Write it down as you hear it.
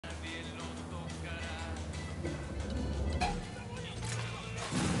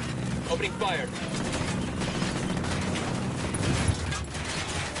Opening fire.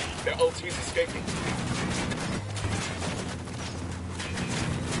 Their LT's escaping.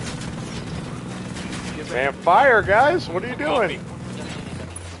 Man, fire, guys! What are you doing?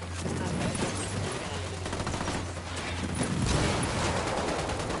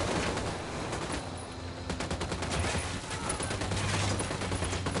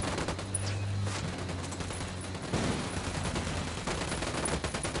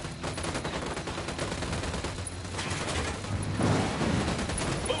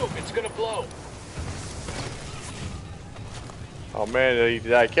 Move, it's gonna blow. Oh man,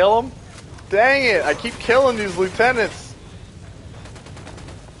 did I kill him? Dang it, I keep killing these lieutenants.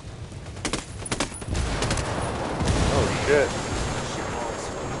 Oh shit.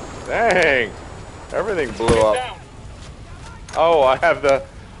 Dang. Everything blew up. Oh, I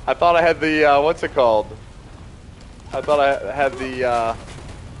thought I had the, what's it called? I thought I had the,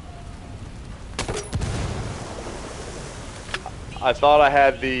 I thought I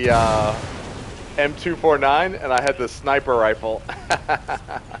had the, M249 and I had the sniper rifle.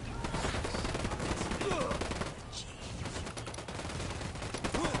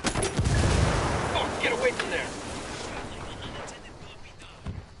 Get away from there.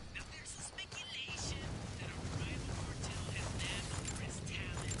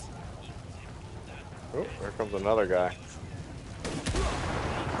 Oh, there comes another guy.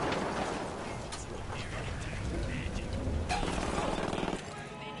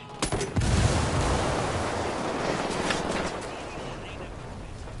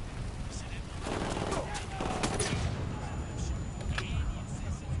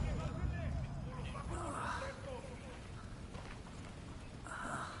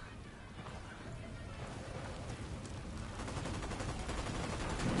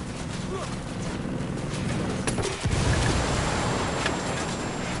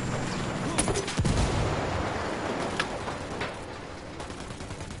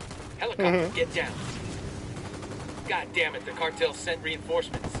 Get down. God damn it, the cartel sent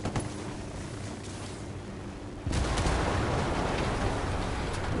reinforcements.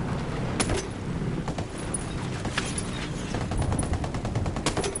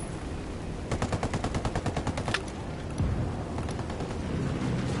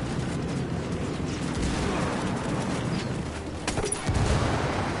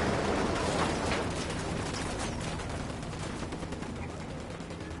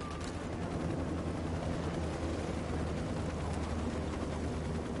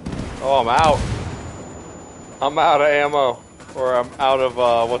 Oh, I'm out. I'm out of ammo. Or I'm out of,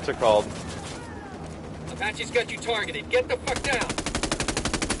 what's it called? Apache's got you targeted. Get the fuck down.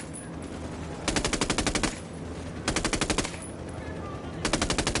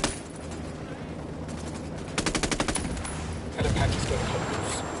 That Apache's gonna come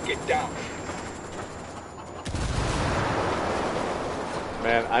loose. Get down.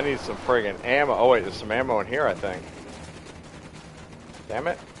 Man, I need some friggin' ammo. Oh wait, there's some ammo in here, I think. Damn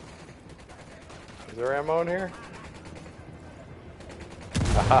it. Is there ammo in here?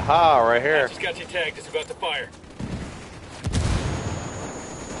 Ahaha, right here. Apache's got you tagged. It's about to fire.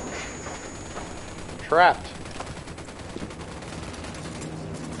 Trapped.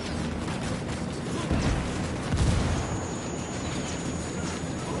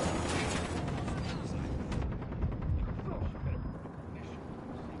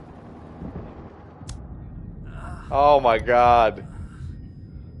 Oh my god.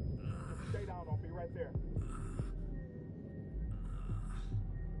 Stay down, I'll be right there.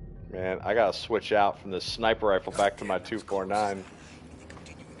 Man, I gotta switch out from this sniper rifle back to my 249.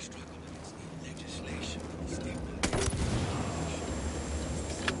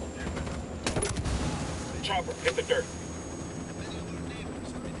 Chopper, hit the dirt.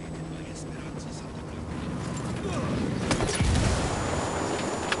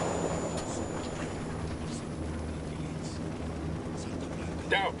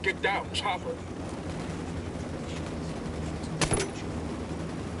 Down, get down, chopper.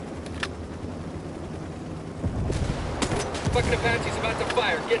 Fucking Apache's about to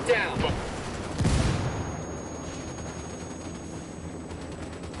fire, get down.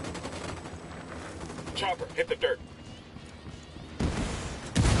 Chopper, hit the dirt.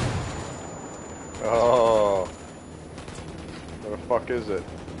 Oh. Where the fuck is it?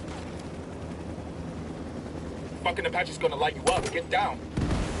 Fucking Apache's gonna light you up, get down.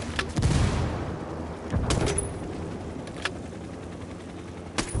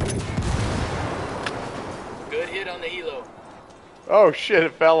 Good hit on the helo. Oh shit,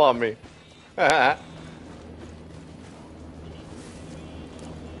 it fell on me.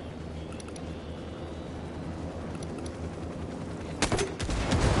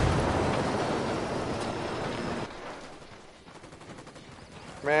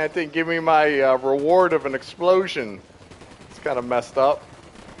 Man, it didn't give me my reward of an explosion. It's kind of messed up.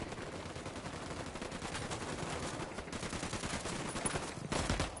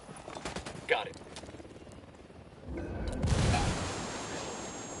 Got it.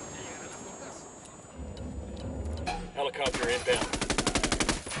 Helicopter inbound.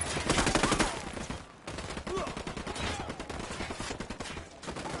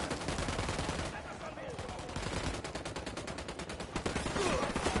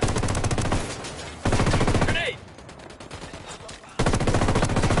 Grenade!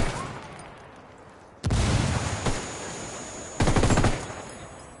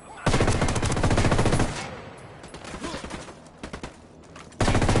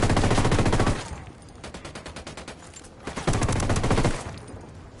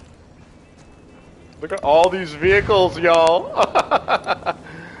 Look at all these vehicles, y'all.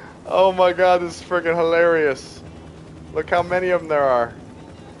 Oh my god, this is freaking hilarious. Look how many of them there are.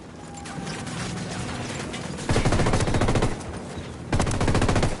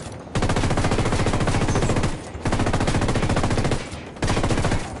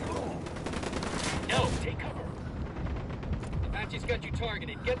 No, take cover. Apache's got you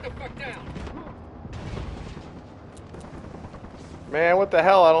targeted. Get the fuck down. Man, what the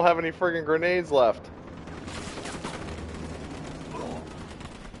hell? I don't have any friggin' grenades left.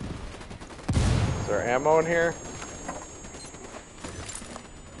 Is there ammo in here?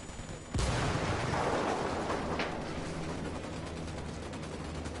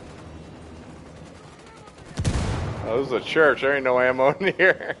 Oh, this is a church. There ain't no ammo in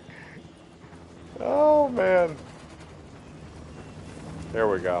here. Oh, man. There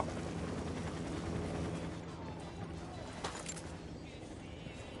we go.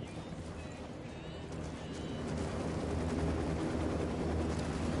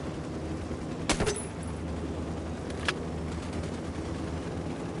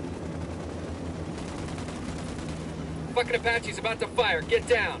 Fucking Apache's about to fire. Get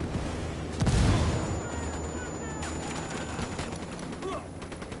down.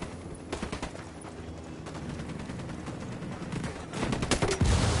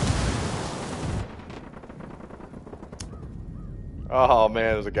 Oh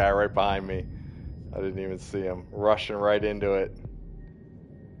man, there's a guy right behind me. I didn't even see him. Rushing right into it.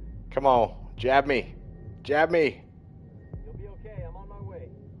 Come on, jab me. Jab me. You'll be okay. I'm on my way.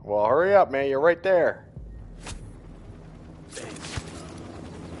 Well, hurry up, man. You're right there.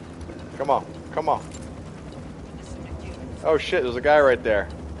 Come on. Come on. Oh shit, there's a guy right there.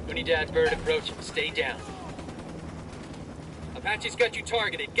 Unidad bird approaching. Stay down. Apache's got you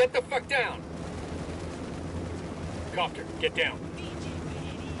targeted. Get the fuck down. Copter, get down.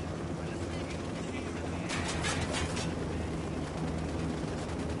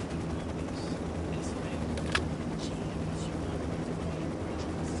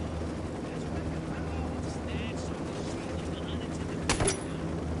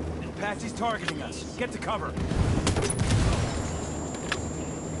 Apache's targeting us. Get to cover.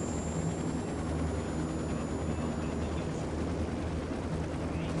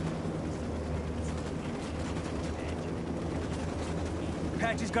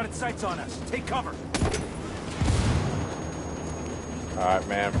 Apache's got its sights on us. Take cover. Alright,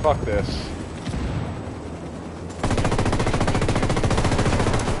 man. Fuck this.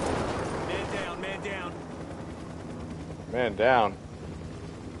 Man down, man down. Man down.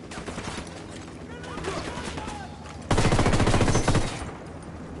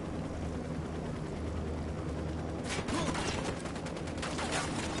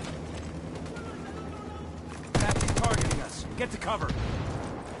 Apache's targeting us. Get to cover.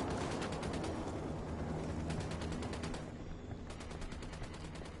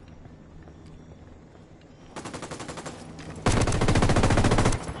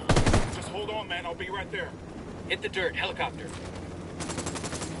 Just hold on, man. I'll be right there. Hit the dirt. Helicopter.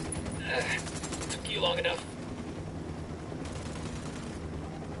 Took you long enough.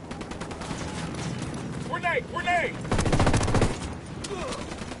 Grenade! Grenade!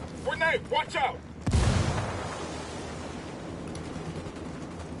 Grenade! Watch out!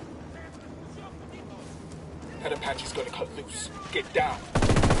 That Apache's gonna cut loose. Get down.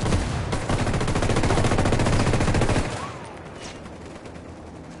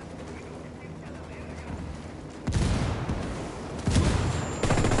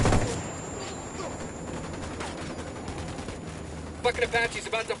 Fucking Apache's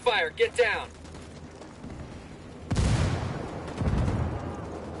about to fire. Get down.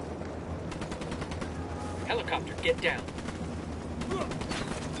 Helicopter, get down.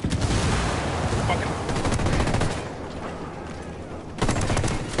 Fucking.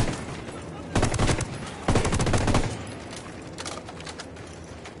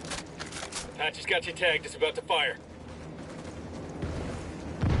 got you tagged. It's about to fire.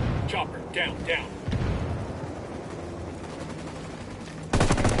 Chopper, down, down.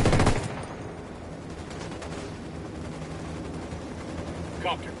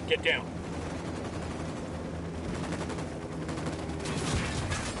 Copter, get down.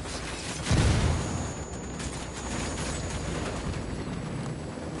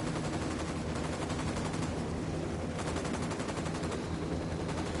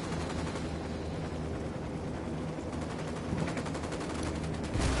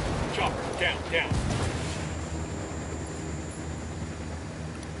 Chopper, down, down.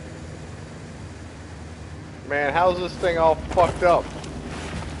 Man, how's this thing all fucked up?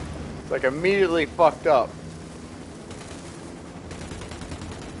 It's like immediately fucked up.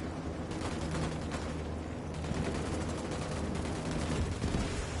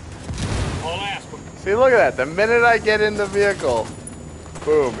 All ass. See, look at that. The minute I get in the vehicle,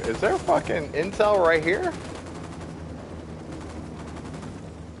 boom. Is there fucking intel right here?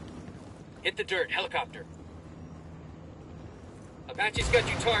 Hit the dirt, helicopter. Apache's got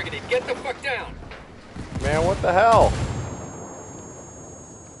you targeted. Get the fuck down. Man, what the hell?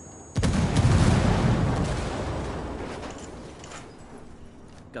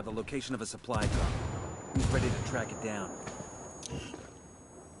 Got the location of a supply drop. Who's ready to track it down?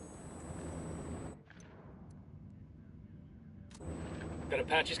 That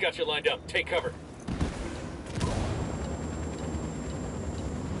Apache's got you lined up. Take cover.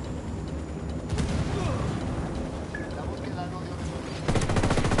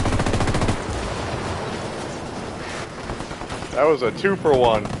 That was a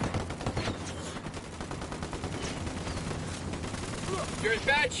 2-for-1. You're in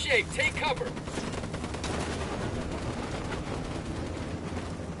bad shape. Take cover.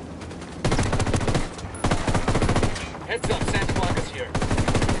 Heads up, Santa Blanca's here.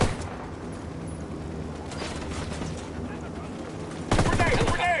 Grenade!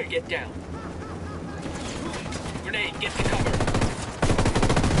 Grenade! Get down. Grenade, get to cover.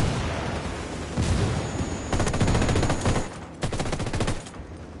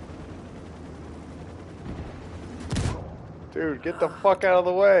 Dude, get the fuck out of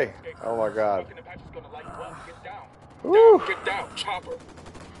the way. Oh my god. Get down. Woo. Get down, chopper.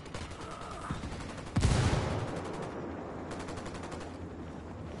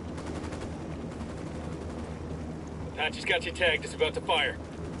 Apache's got you tagged. It's about to fire.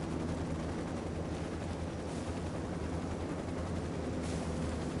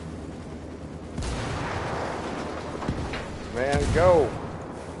 Man, go.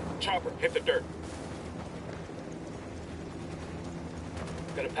 Chopper, hit the dirt.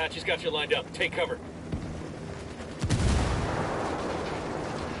 That Apache's got you lined up. Take cover.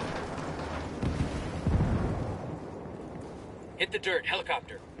 Hit the dirt,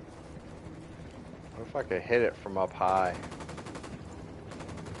 helicopter. What if I could hit it from up high?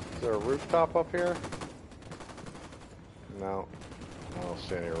 Is there a rooftop up here? No. I don't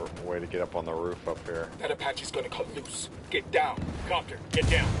see any way to get up on the roof up here. That Apache's gonna cut loose. Get down. Copter, get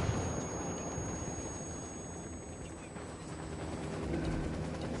down.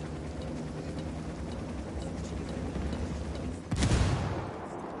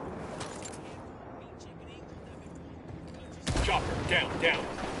 Chopper, down, down.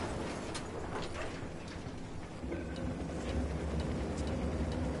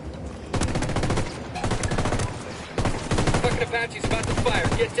 Fucking Apache's about to fire.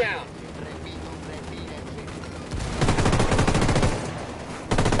 Get down.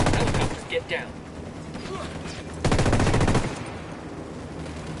 Helicopter, get down.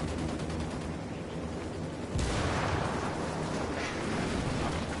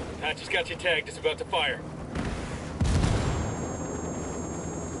 Apache's got you tagged. It's about to fire.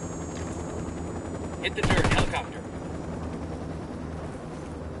 Hit the dirt, helicopter.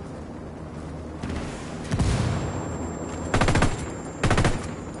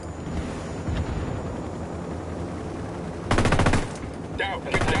 Down,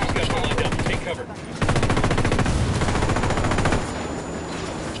 get down, got you lined up. Take cover.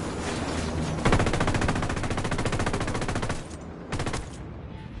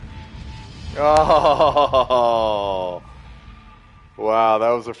 Oh, wow, that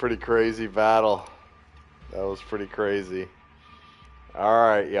was a pretty crazy battle. That was pretty crazy.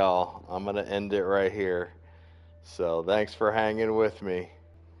 Alright, y'all. I'm going to end it right here. So, thanks for hanging with me.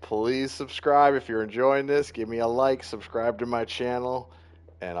 Please subscribe if you're enjoying this. Give me a like, subscribe to my channel,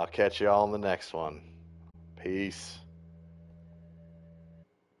 and I'll catch you all in the next one. Peace.